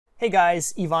Hey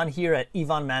guys, Ivan here at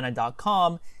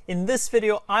ivanmana.com. In this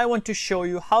video, I want to show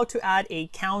you how to add a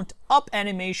count up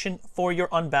animation for your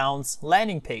Unbounce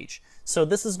landing page. So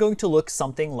this is going to look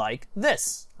something like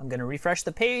this. I'm going to refresh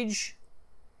the page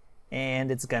and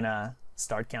it's going to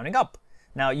start counting up.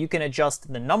 Now you can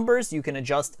adjust the numbers, you can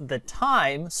adjust the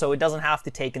time, so it doesn't have to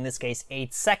take, in this case,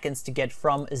 8 seconds to get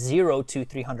from 0 to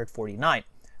 349.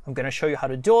 I'm going to show you how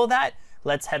to do all that.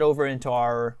 Let's head over into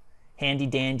our handy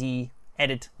dandy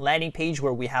edit landing page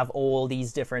where we have all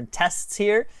these different tests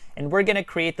here, and we're going to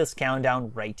create this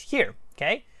countdown right here.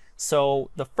 Okay,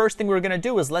 so the first thing we're going to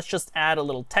do is let's just add a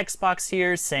little text box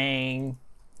here saying,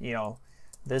 you know,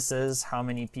 this is how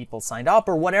many people signed up,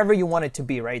 or whatever you want it to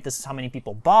be, right? This is how many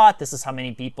people bought, this is how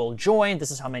many people joined, this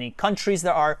is how many countries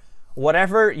there are.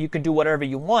 Whatever, you can do whatever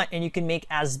you want, and you can make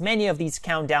as many of these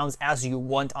countdowns as you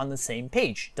want on the same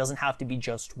page. It doesn't have to be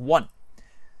just one.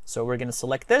 So we're going to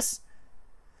select this.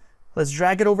 Let's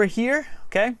drag it over here,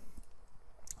 okay?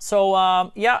 So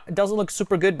yeah, it doesn't look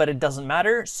super good, but it doesn't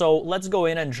matter. So let's go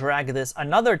in and drag this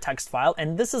another text file,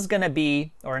 and this is gonna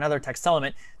be, or another text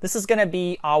element, this is gonna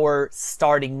be our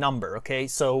starting number, okay?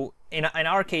 So in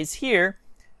our case here,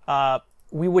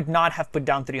 we would not have put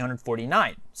down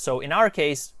 349. So in our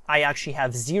case, I actually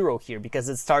have 0 here because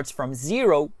it starts from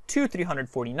 0 to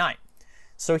 349.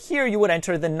 So here you would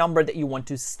enter the number that you want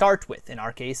to start with, in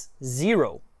our case,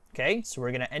 0. Okay, so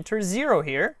we're going to enter 0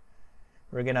 here.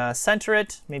 We're going to center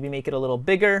it, maybe make it a little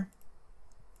bigger.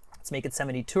 Let's make it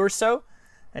 72 or so.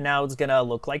 And now it's going to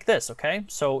look like this, okay?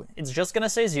 So it's just going to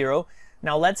say 0.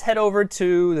 Now let's head over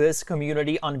to this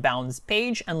community Unbounce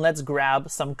page and let's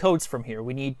grab some codes from here.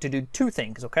 We need to do 2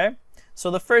 things, okay? So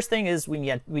the first thing is we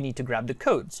need to grab the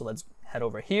code. So let's head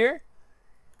over here.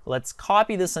 Let's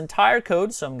copy this entire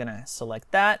code. So I'm going to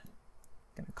select that.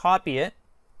 I'm going to copy it.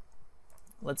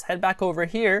 Let's head back over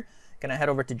here. Gonna head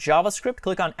over to JavaScript,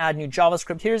 click on Add New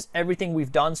JavaScript. Here's everything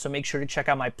we've done, so make sure to check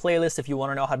out my playlist if you want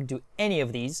to know how to do any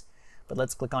of these. But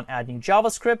let's click on Add New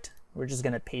JavaScript. We're just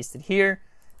gonna paste it here,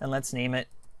 and let's name it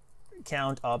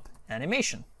Count Up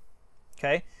Animation.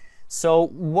 Okay. So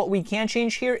what we can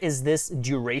change here is this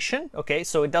duration. Okay.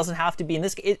 So it doesn't have to be in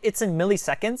this. It's in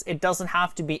milliseconds. It doesn't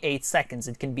have to be 8 seconds.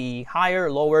 It can be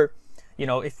higher, lower. You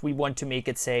know, if we want to make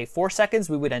it say 4 seconds,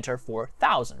 we would enter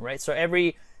 4,000, right? So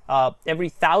every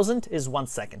 1,000 is 1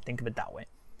 second. Think of it that way.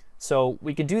 So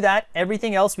we can do that.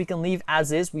 Everything else we can leave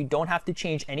as is. We don't have to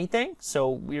change anything. So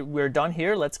we're done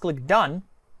here. Let's click done.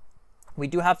 We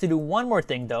do have to do one more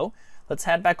thing though. Let's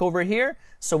head back over here.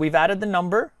 So we've added the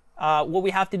number. What we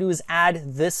have to do is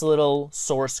add this little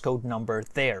source code number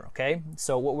there. Okay.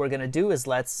 So what we're going to do is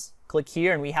let's click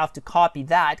here, and we have to copy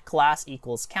that class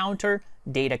equals counter,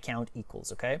 data count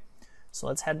equals, okay? So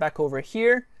let's head back over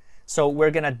here. So we're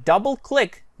going to double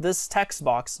click this text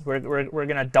box. We're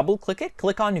going to double click it,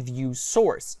 click on view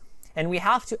source. And we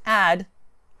have to add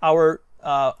our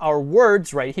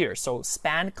words right here. So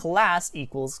span class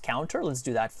equals counter. Let's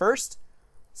do that first.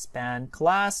 Span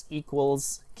class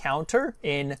equals counter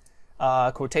in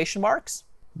quotation marks.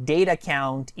 Data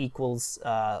count equals,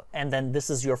 and then this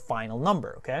is your final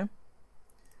number, okay?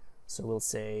 So we'll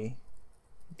say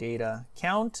data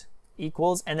count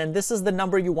equals, and then this is the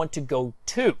number you want to go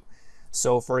to.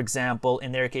 So for example,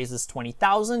 in their case, it's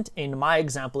 20,000. In my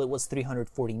example, it was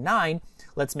 349.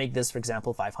 Let's make this, for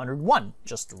example, 501,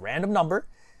 just a random number.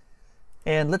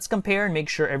 And let's compare and make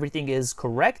sure everything is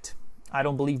correct. I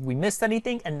don't believe we missed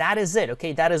anything, and that is it.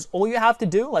 Okay, that is all you have to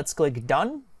do. Let's click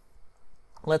done.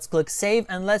 Let's click save,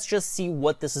 and let's just see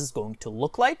what this is going to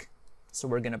look like. So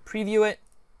we're going to preview it.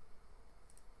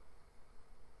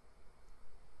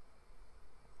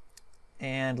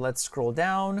 And let's scroll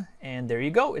down, and there you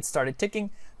go. It started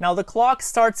ticking. Now the clock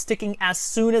starts ticking as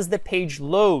soon as the page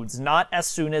loads, not as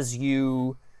soon as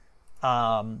you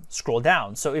scroll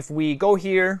down. So if we go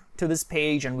here to this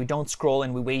page and we don't scroll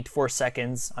and we wait 4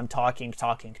 seconds, I'm talking. You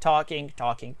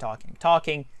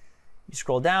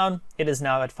scroll down, it is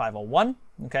now at 5:01.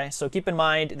 Okay, so keep in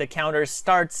mind the counter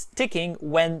starts ticking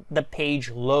when the page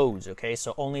loads. Okay,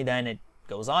 so only then it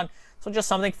goes on. So just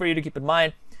something for you to keep in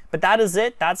mind. But that is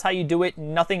it. That's how you do it.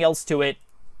 Nothing else to it.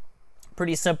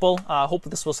 Pretty simple. Hope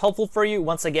this was helpful for you.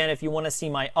 Once again, if you want to see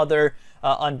my other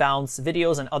Unbounce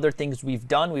videos and other things we've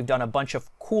done a bunch of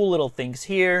cool little things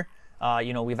here.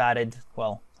 You know, we've added,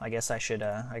 well, I guess I should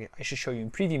show you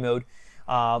in preview mode.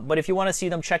 But if you want to see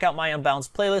them, check out my Unbounce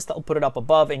playlist. I'll put it up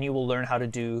above, and you will learn how to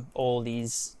do all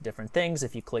these different things.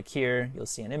 If you click here, you'll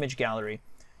see an image gallery.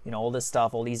 You know, all this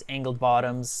stuff, all these angled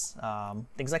bottoms,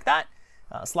 things like that,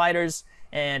 sliders.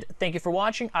 And thank you for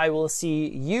watching. I will see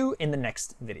you in the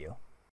next video.